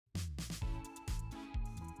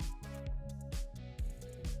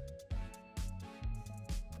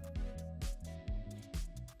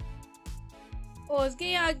Özge,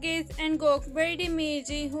 yagiz and Gökberk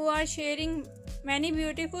demirci, who are sharing many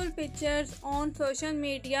beautiful pictures on social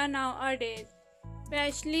media nowadays.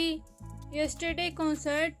 Especially yesterday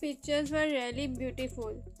concert pictures were really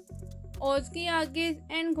beautiful. Özge, yagiz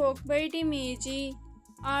and Gökberk demirci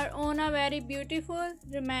are on a very beautiful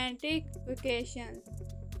romantic vacation.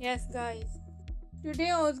 Yes guys. Today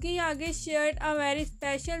Özge yagiz shared a very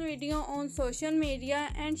special video on social media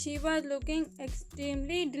and she was looking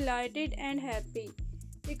extremely delighted and happy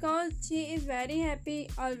because she is very happy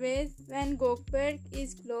always when Gökberk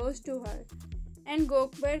is close to her, and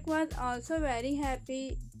Gökberk was also very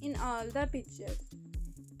happy in all the pictures.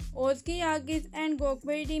 Özge yagiz and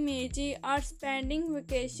Gökberk demirci are spending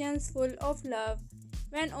vacations full of love.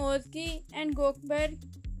 When Özge and Gökberk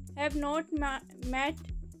have not met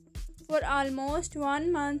for almost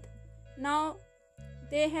 1 month, now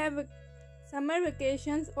they have summer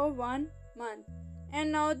vacations of 1 month,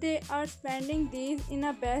 and now they are spending these in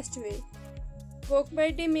a best way.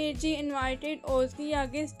 Gökberk demirci invited Özge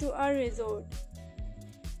yagiz to a resort.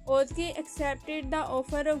 Özge accepted the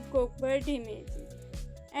offer of Gökberk demirci,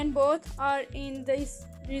 and both are in this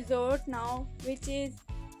resort now, which is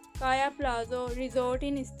Kaya Plaza Resort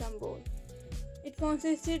in Istanbul. It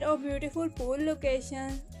consisted of beautiful pool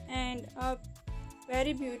location and a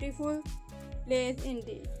very beautiful place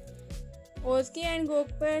indeed. Özge and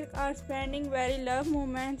Gökberk are spending very love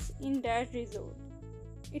moments in that resort.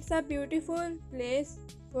 It's a beautiful place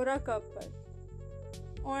for a couple,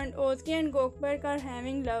 and Özge and Gökberk are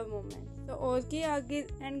having love moments. So Özge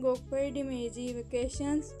yagiz and Gökberk demirci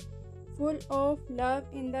vacations full of love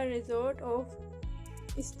in the resort of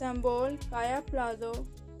Istanbul Kaya Plaza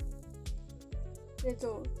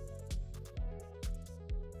Resort.